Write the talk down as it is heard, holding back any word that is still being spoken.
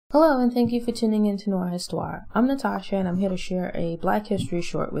Hello and thank you for tuning in to Noir Histoire. I'm Natasha and I'm here to share a Black History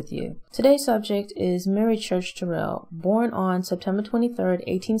short with you. Today's subject is Mary Church Terrell, born on September 23,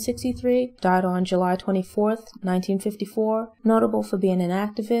 1863, died on July 24, 1954, notable for being an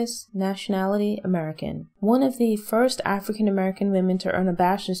activist, nationality American. One of the first African American women to earn a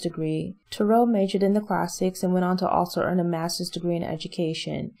bachelor's degree, Terrell majored in the classics and went on to also earn a master's degree in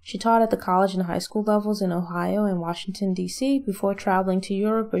education. She taught at the college and high school levels in Ohio and Washington, D.C. before traveling to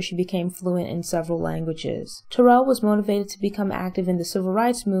Europe where she became fluent in several languages. Terrell was motivated to become active in the civil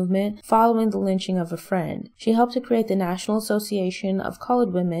rights movement following the lynching of a friend. She helped to create the National Association of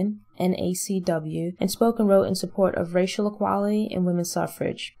Colored Women, NACW, and spoke and wrote in support of racial equality and women's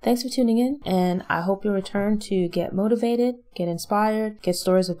suffrage. Thanks for tuning in, and I hope you'll return to get motivated, get inspired, get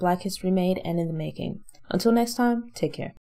stories of Black history made and in the making. Until next time, take care.